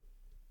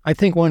I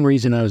think one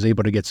reason I was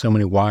able to get so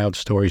many wild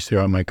stories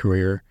throughout my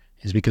career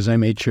is because I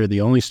made sure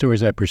the only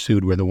stories I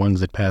pursued were the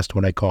ones that passed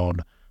what I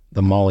called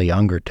the Mollie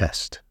Unger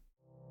test.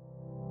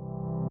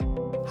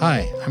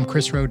 Hi, I'm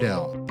Chris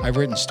Rodell. I've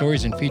written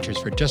stories and features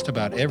for just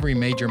about every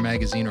major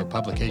magazine or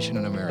publication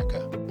in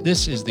America.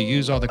 This is the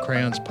Use All The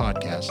Crayons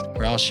podcast,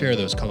 where I'll share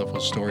those colorful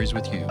stories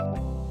with you.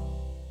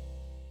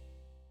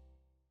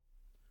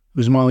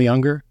 Who's Mollie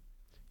Unger?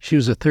 She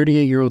was a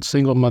 38-year-old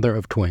single mother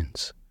of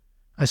twins.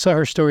 I saw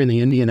her story in the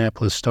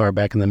Indianapolis Star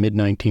back in the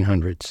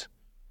mid-1900s.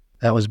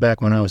 That was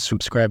back when I was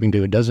subscribing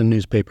to a dozen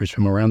newspapers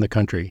from around the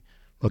country,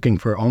 looking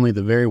for only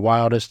the very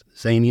wildest,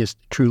 zaniest,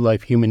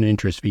 true-life human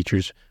interest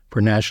features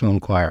for National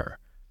Enquirer,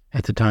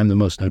 at the time the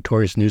most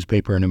notorious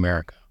newspaper in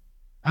America.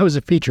 I was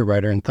a feature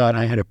writer and thought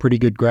I had a pretty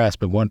good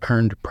grasp of what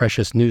earned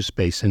precious news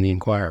space in the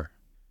Enquirer.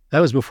 That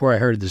was before I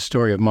heard the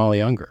story of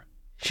Mollie Unger.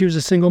 She was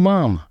a single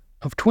mom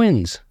of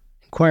twins.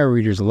 Enquirer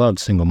readers loved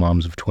single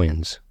moms of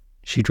twins.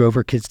 She drove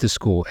her kids to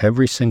school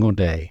every single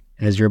day,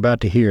 and as you're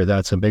about to hear,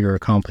 that's a bigger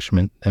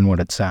accomplishment than what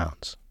it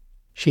sounds.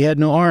 She had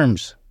no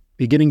arms.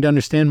 Beginning to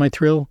understand my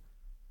thrill?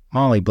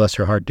 Mollie, bless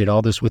her heart, did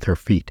all this with her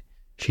feet.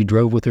 She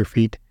drove with her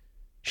feet.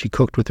 She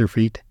cooked with her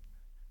feet.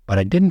 But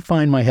I didn't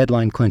find my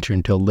headline clincher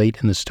until late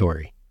in the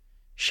story.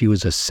 She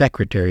was a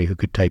secretary who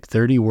could type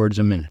 30 words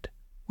a minute.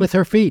 With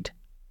her feet!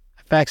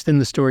 I faxed in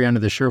the story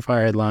under the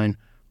surefire headline,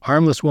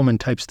 "Armless woman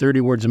types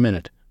 30 words a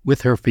minute,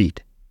 with her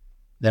feet."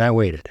 Then I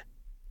waited.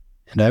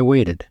 And I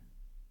waited.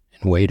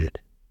 And waited.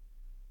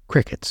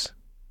 Crickets.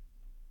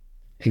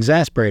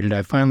 Exasperated,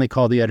 I finally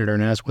called the editor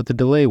and asked what the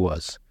delay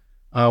was.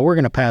 We're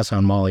going to pass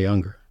on Mollie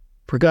Unger.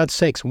 For God's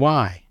sakes,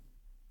 why?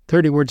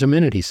 30 words a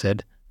minute, he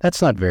said.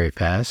 That's not very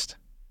fast.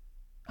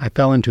 I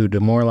fell into a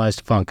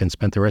demoralized funk and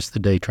spent the rest of the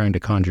day trying to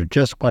conjure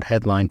just what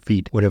headline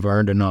feat would have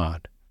earned a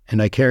nod.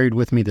 And I carried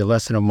with me the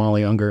lesson of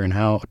Mollie Unger and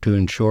how to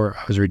ensure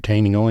I was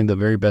retaining only the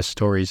very best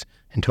stories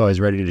until I was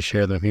ready to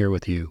share them here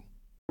with you.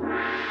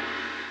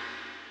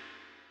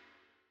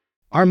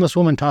 Armless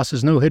woman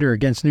tosses no-hitter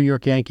against New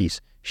York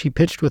Yankees. She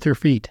pitched with her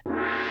feet.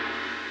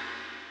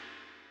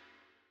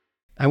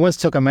 I once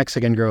took a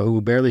Mexican girl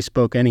who barely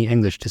spoke any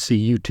English to see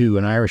U2,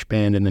 an Irish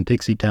band in the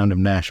Dixie town of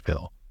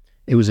Nashville.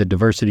 It was a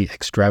diversity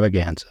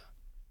extravaganza.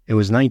 It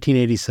was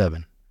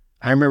 1987.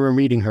 I remember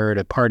meeting her at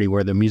a party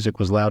where the music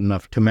was loud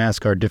enough to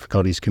mask our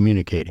difficulties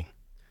communicating.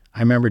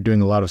 I remember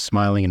doing a lot of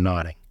smiling and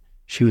nodding.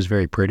 She was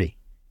very pretty.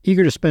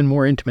 Eager to spend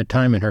more intimate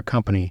time in her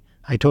company,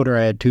 I told her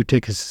I had 2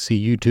 tickets to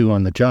see U2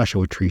 on the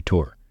Joshua Tree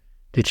tour.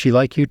 Did she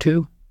like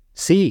U2?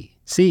 See.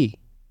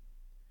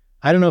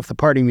 I don't know if the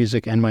party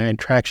music and my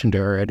attraction to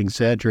her had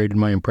exaggerated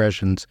my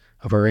impressions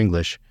of her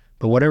English,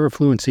 but whatever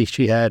fluency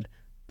she had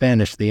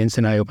vanished the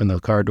instant I opened the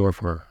car door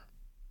for her.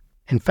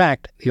 In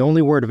fact, the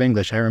only word of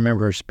English I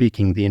remember her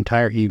speaking the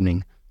entire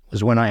evening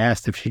was when I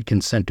asked if she'd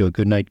consent to a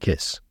goodnight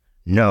kiss.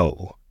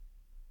 No.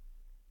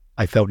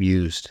 I felt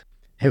used.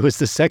 It was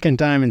the second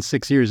time in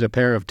 6 years a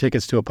pair of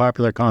tickets to a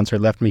popular concert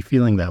left me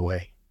feeling that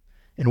way.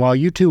 And while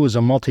U2 was a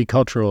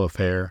multicultural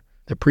affair,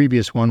 the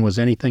previous one was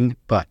anything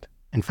but.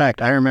 In fact,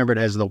 I remember it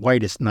as the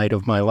whitest night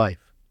of my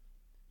life.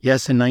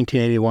 Yes, in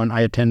 1981,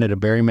 I attended a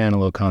Barry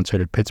Manilow concert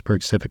at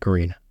Pittsburgh Civic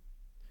Arena.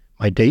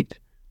 My date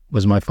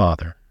was my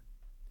father.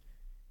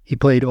 He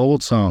played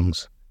old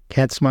songs,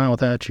 Can't Smile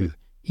Without You,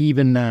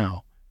 Even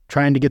Now,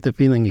 Trying to Get the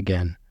Feeling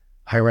Again,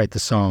 I Write the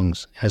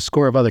Songs, and a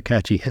score of other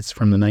catchy hits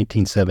from the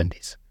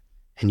 1970s.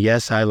 And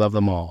yes, I love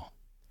them all.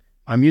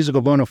 My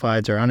musical bona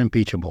fides are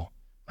unimpeachable.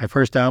 My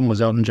first album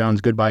was Elton John's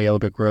Goodbye Yellow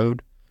Brick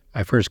Road.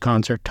 My first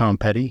concert, Tom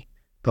Petty.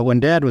 But when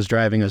Dad was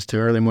driving us to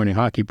early morning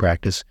hockey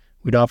practice,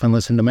 we'd often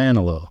listen to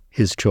Manilow,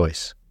 his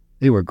choice.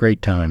 They were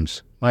great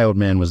times. My old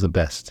man was the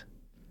best.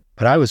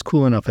 But I was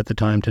cool enough at the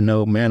time to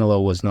know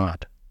Manilow was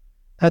not.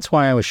 That's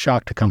why I was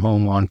shocked to come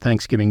home on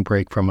Thanksgiving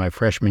break from my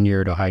freshman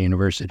year at Ohio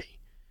University,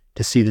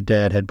 to see that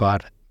Dad had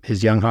bought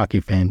his young hockey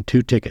fan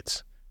 2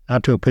 tickets,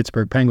 not to a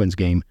Pittsburgh Penguins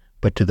game,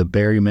 but to the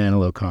Barry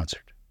Manilow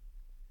concert.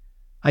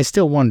 I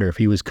still wonder if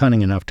he was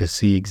cunning enough to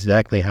see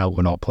exactly how it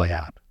would all play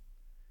out.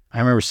 I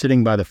remember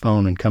sitting by the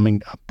phone and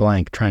coming up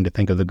blank trying to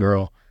think of the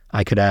girl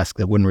I could ask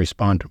that wouldn't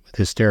respond with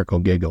hysterical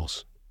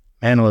giggles.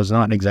 Manilow's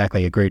not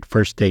exactly a great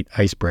first date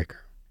icebreaker.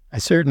 I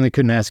certainly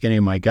couldn't ask any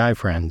of my guy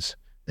friends.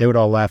 They would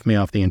all laugh me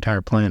off the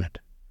entire planet.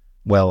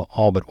 Well,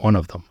 all but one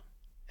of them.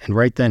 And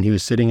right then he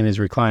was sitting in his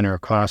recliner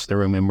across the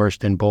room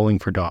immersed in bowling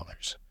for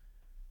dollars.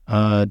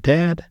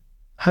 Dad?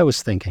 I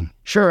was thinking,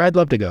 sure, I'd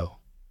love to go.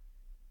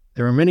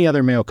 There were many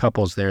other male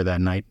couples there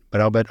that night,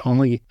 but I'll bet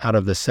only out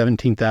of the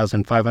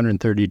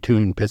 17,532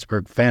 in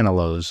Pittsburgh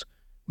Fanilows,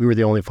 we were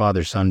the only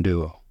father-son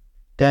duo.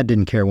 Dad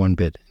didn't care one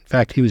bit. In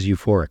fact, he was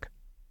euphoric.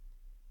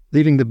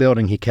 Leaving the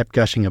building, he kept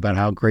gushing about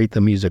how great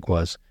the music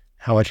was,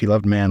 how much he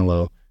loved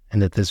Manilow,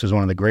 and that this was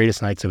one of the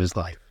greatest nights of his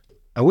life.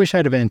 I wish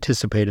I'd have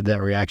anticipated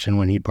that reaction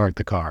when he'd parked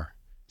the car.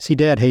 See,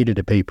 Dad hated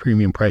to pay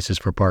premium prices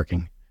for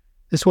parking.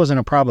 This wasn't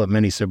a problem at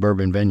many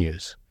suburban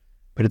venues.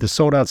 But at the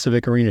sold-out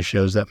Civic Arena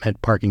shows, that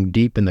meant parking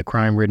deep in the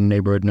crime-ridden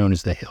neighborhood known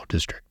as the Hill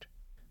District.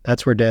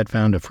 That's where Dad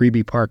found a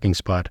freebie parking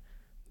spot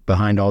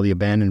behind all the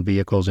abandoned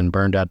vehicles and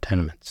burned-out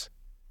tenements.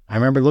 I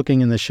remember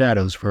looking in the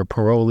shadows for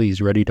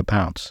parolees ready to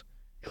pounce.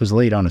 It was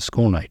late on a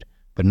school night,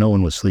 but no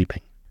one was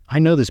sleeping. I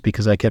know this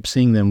because I kept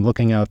seeing them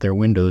looking out their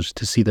windows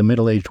to see the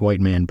middle-aged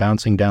white man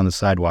bouncing down the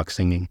sidewalk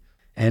singing,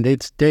 "And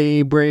it's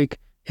daybreak,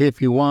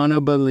 if you wanna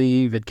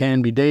believe it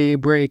can be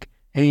daybreak,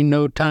 ain't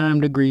no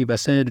time to grieve, I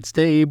said it's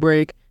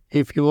daybreak,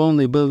 if you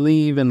only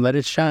believe and let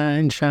it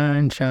shine,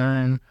 shine,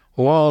 shine,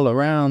 all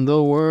around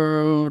the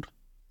world."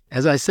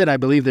 As I said, I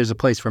believe there's a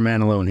place for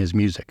Manilow and his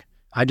music.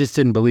 I just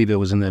didn't believe it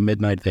was in the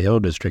Midnight at the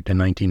Hill District in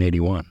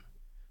 1981.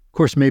 Of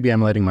course, maybe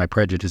I'm letting my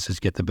prejudices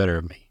get the better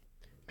of me.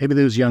 Maybe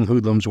those young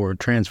hoodlums were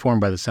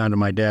transformed by the sound of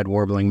my dad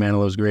warbling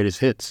Manilow's greatest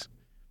hits.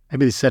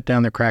 Maybe they set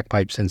down their crack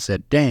pipes and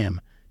said,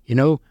 "Damn, you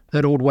know,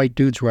 that old white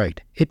dude's right.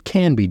 It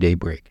can be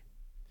daybreak."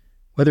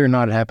 Whether or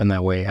not it happened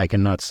that way, I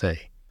cannot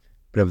say.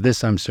 But of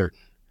this I'm certain.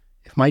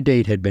 If my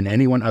date had been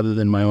anyone other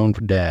than my own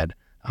dad,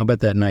 I'll bet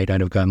that night I'd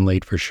have gotten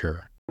late for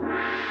sure.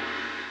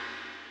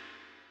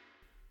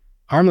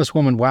 Armless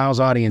Woman wows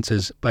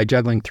audiences by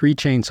juggling 3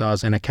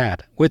 chainsaws and a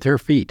cat with her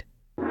feet.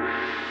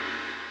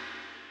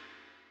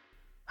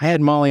 I had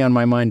Mollie on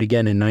my mind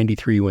again in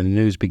 '93 when the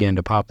news began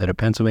to pop that a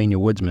Pennsylvania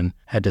woodsman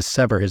had to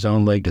sever his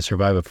own leg to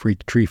survive a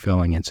freak tree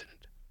felling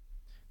incident.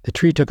 The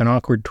tree took an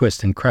awkward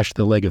twist and crushed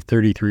the leg of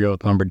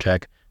 33-year-old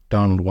lumberjack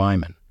Donald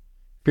Wyman.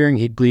 Fearing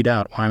he'd bleed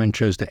out, Wyman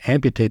chose to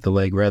amputate the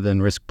leg rather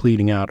than risk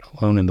bleeding out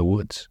alone in the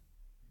woods.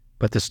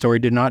 But the story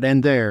did not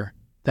end there.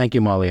 Thank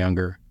you, Mollie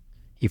Unger.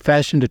 He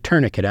fashioned a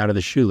tourniquet out of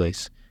the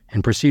shoelace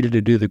and proceeded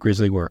to do the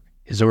grisly work,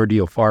 his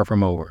ordeal far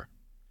from over.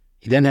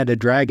 He then had to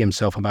drag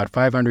himself about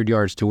 500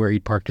 yards to where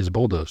he'd parked his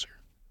bulldozer.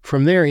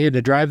 From there, he had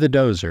to drive the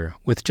dozer,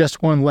 with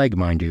just one leg,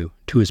 mind you,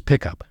 to his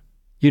pickup.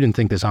 You didn't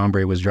think this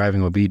hombre was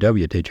driving a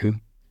VW, did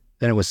you?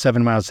 Then it was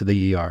 7 miles to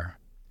the ER.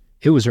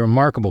 It was a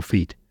remarkable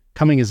feat,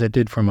 coming as it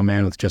did from a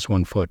man with just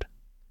 1 foot.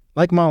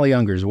 Like Mollie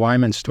Unger's,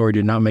 Wyman's story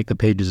did not make the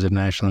pages of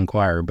National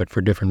Enquirer, but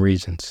for different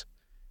reasons.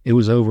 It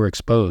was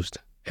overexposed.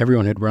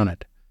 Everyone had run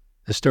it.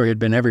 The story had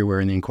been everywhere,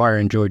 and the Enquirer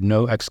enjoyed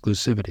no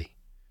exclusivity.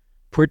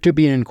 For it to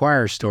be an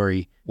Enquirer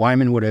story,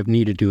 Wyman would have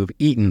needed to have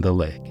eaten the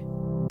leg.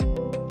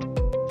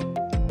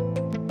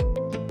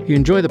 If you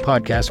enjoy the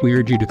podcast, we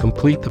urge you to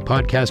complete the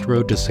Podcastt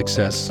Road to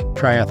Success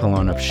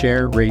triathlon of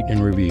share, rate,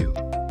 and review.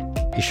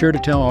 Be sure to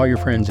tell all your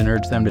friends and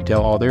urge them to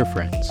tell all their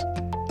friends.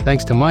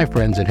 Thanks to my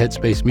friends at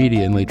Headspace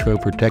Media in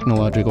Latrobe for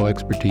technological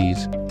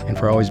expertise and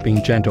for always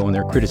being gentle in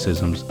their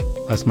criticisms,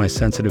 lest my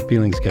sensitive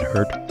feelings get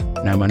hurt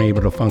and I'm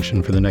unable to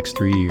function for the next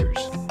 3 years.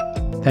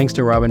 Thanks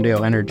to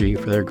Robindale Energy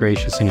for their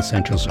gracious and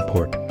essential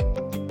support.